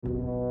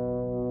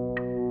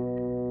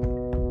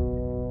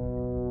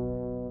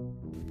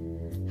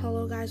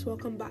guys,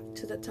 welcome back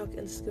to the Talk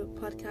and Scoop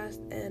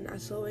podcast, and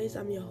as always,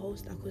 I'm your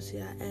host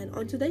Akusia, and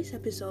on today's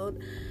episode,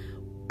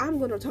 I'm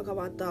going to talk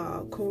about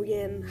the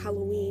Korean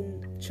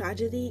Halloween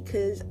tragedy,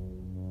 because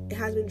it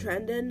has been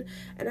trending,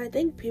 and I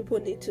think people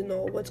need to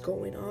know what's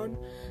going on.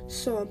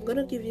 So I'm going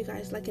to give you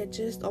guys like a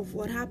gist of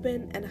what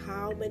happened, and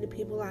how many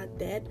people are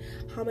dead,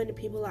 how many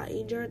people are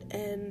injured,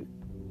 and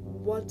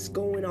what's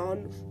going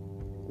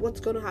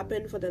to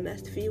happen for the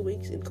next few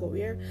weeks in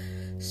Korea.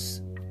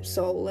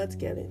 So let's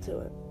get into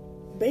it.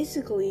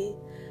 Basically,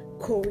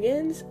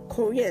 Koreans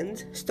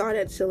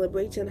started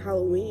celebrating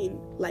Halloween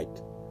like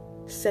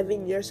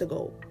 7 years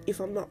ago, if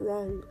I'm not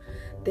wrong.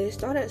 They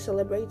started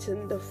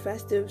celebrating the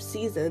festive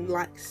season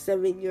like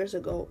 7 years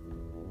ago.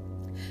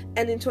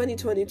 And in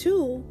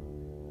 2022,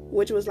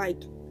 which was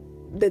like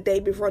the day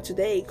before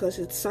today, because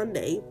it's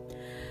Sunday,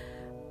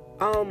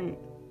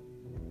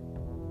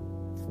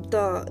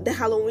 the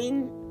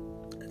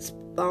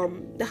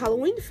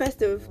Halloween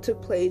festive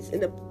took place in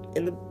the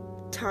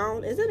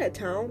town. Is it a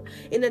town?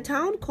 In a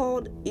town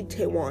called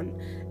Itaewon.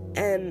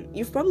 And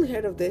you've probably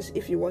heard of this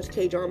if you watch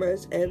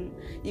K-dramas and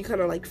you kind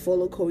of like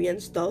follow Korean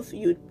stuff.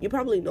 You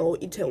probably know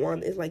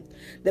Itaewon is like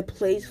the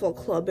place for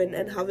clubbing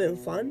and having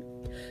fun.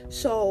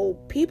 So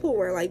people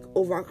were like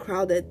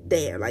overcrowded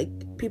there. Like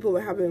people were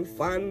having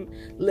fun,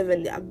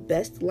 living their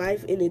best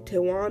life in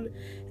Itaewon.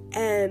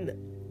 And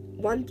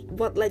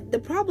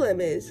the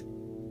problem is,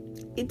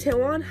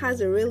 Itaewon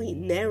has a really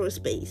narrow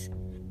space.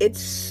 It's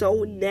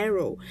so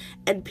narrow,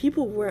 and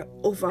people were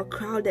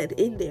overcrowded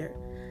in there.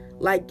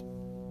 Like,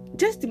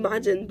 just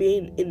imagine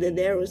being in the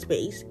narrow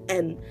space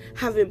and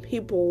having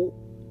people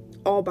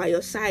all by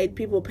your side,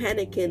 people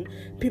panicking,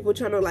 people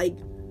trying to like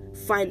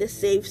find a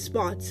safe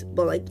spot,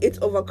 but like it's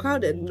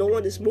overcrowded. No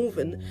one is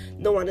moving,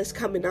 no one is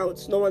coming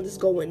out, no one is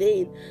going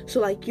in. So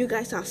like you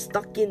guys are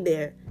stuck in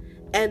there,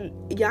 and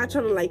y'all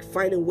trying to like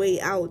find a way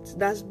out.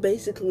 That's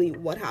basically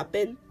what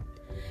happened.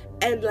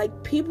 And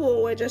like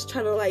people were just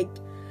trying to like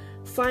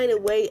find a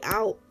way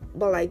out,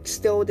 but like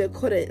still they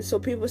couldn't. So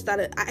people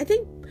started, I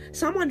think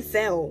someone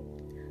fell.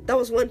 That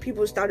was when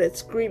people started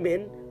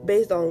screaming,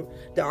 based on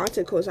the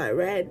articles I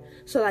read.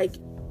 So like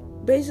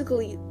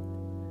basically,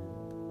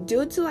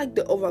 due to like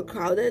the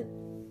overcrowded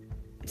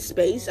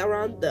space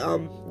around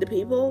the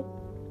people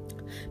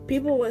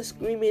were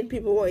screaming,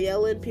 people were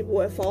yelling, people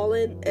were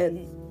falling,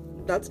 and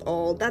that's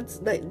all. That's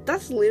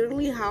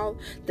literally how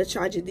the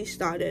tragedy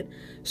started.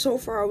 So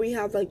far we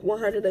have like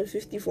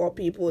 154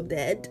 people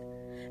dead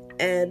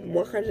and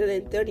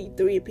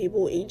 133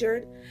 people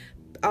injured.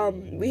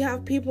 We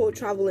have people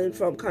traveling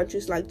from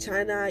countries like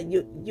China,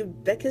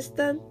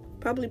 Uzbekistan,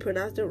 probably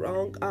pronounced it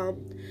wrong,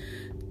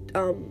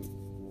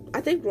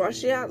 I think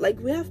Russia. Like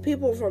we have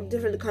people from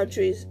different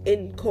countries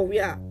in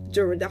Korea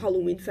during the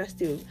Halloween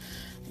festival.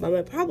 But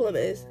my problem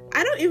is,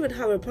 I don't even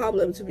have a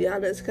problem, to be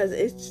honest, because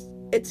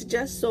it's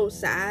just so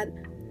sad.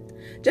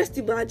 Just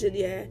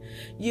imagine,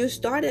 you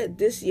started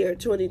this year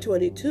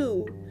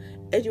 2022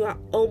 and you are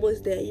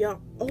almost there. You're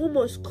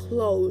almost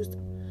closed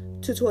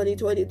to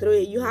 2023.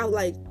 You have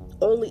like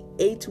only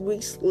 8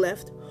 weeks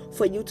left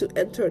for you to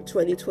enter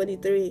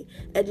 2023,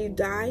 and you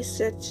die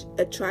such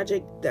a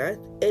tragic death.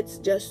 It's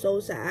just so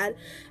sad.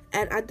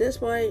 And at this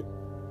point,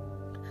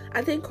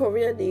 I think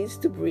Korea needs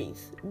to breathe.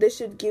 They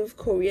should give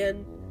Korea,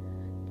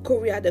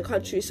 the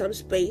country, some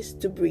space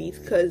to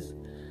breathe, because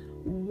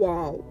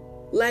wow,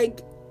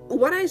 like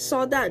when I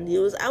saw that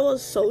news, I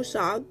was so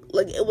shocked.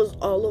 Like it was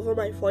all over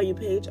my For You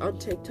page on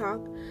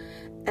TikTok,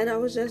 and I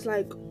was just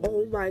like,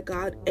 oh my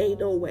god, ain't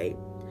no way.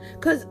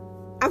 Because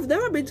I've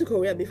never been to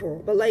Korea before,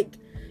 but like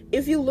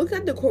if you look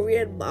at the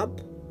Korean map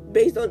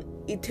based on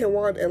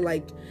Itaewon, and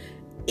like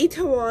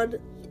Itaewon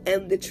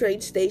and the train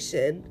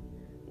station,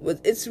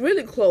 it's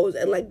really close,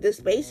 and like the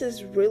space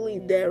is really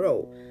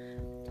narrow.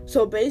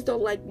 So based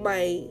on like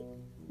my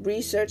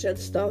research and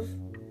stuff,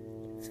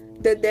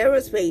 the narrow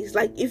space,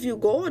 like if you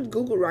go on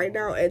Google right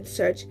now and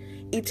search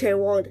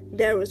Itaewon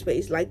narrow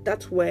space, like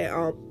that's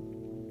where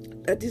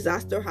a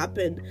disaster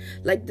happened.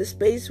 Like the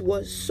space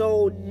was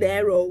so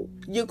narrow,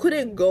 you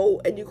couldn't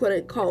go and you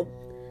couldn't come.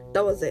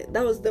 That was it.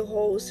 That was the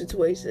whole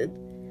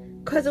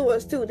situation, because it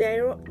was too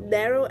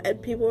narrow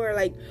and people were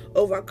like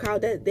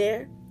overcrowded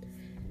there.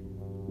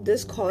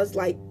 This caused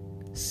like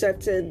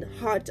certain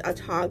heart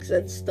attacks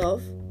and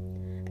stuff.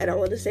 And I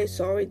want to say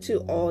sorry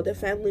to all the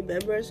family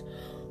members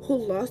who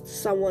lost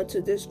someone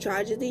to this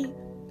tragedy.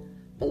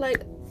 But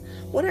like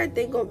when I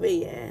think of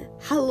it,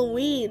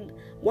 Halloween,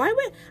 by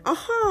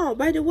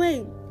the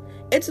way,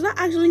 it's not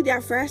actually their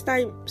first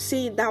time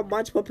seeing that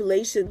much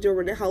population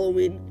during the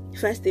Halloween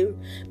festive.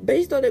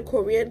 Based on a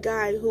Korean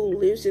guy who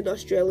lives in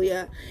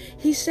Australia,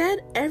 he said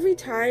every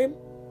time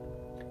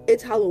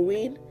it's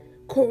Halloween,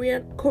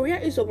 Korea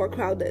is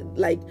overcrowded.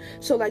 Like,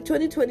 so like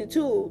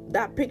 2022,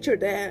 that picture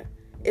there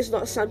is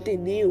not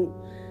something new.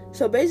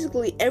 So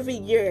basically every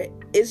year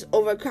is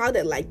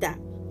overcrowded like that.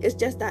 It's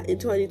just that in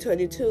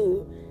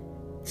 2022,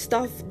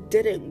 stuff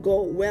didn't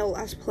go well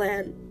as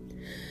planned.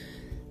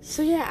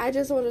 So yeah, I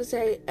just want to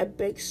say a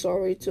big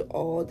sorry to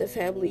all the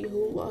family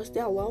who lost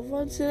their loved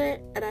ones in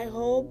it, and I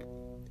hope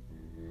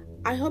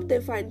they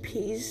find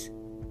peace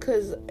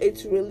because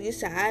it's really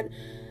sad.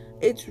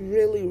 It's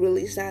really,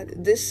 really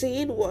sad. This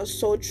scene was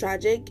so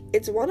tragic.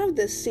 It's one of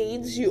the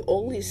scenes you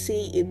only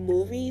see in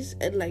movies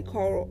and like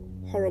horror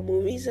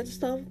movies and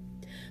stuff.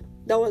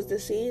 That was the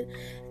scene.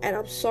 And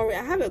I'm sorry,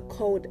 I have a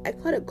cold. I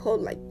caught a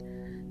cold like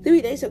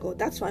 3 days ago.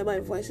 That's why my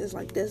voice is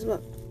like this,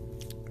 but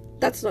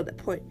that's not the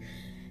point.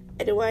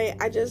 Anyway,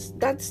 that's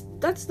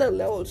the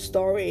little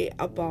story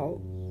about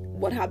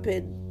what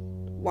happened,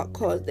 what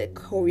caused the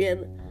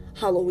Korean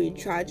Halloween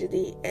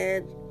tragedy,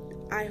 and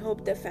I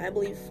hope the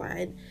family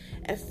find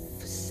a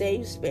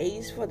safe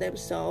space for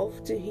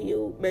themselves to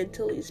heal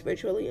mentally,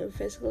 spiritually, and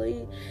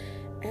physically.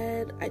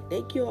 And I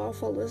thank you all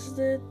for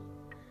listening.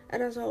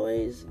 And as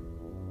always,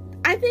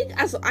 I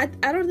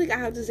don't think I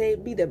have to say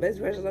be the best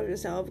version of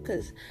yourself,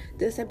 because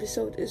this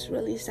episode is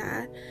really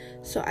sad.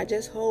 So I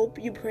just hope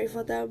you pray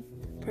for them,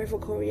 pray for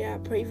Korea,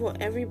 pray for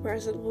every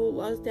person who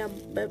lost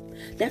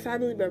their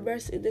family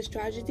members in this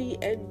tragedy,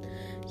 and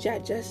yeah,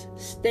 just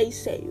stay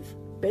safe.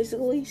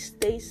 Basically,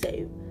 stay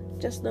safe.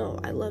 Just know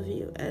I love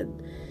you,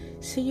 and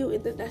see you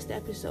in the next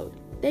episode.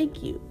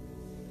 Thank you.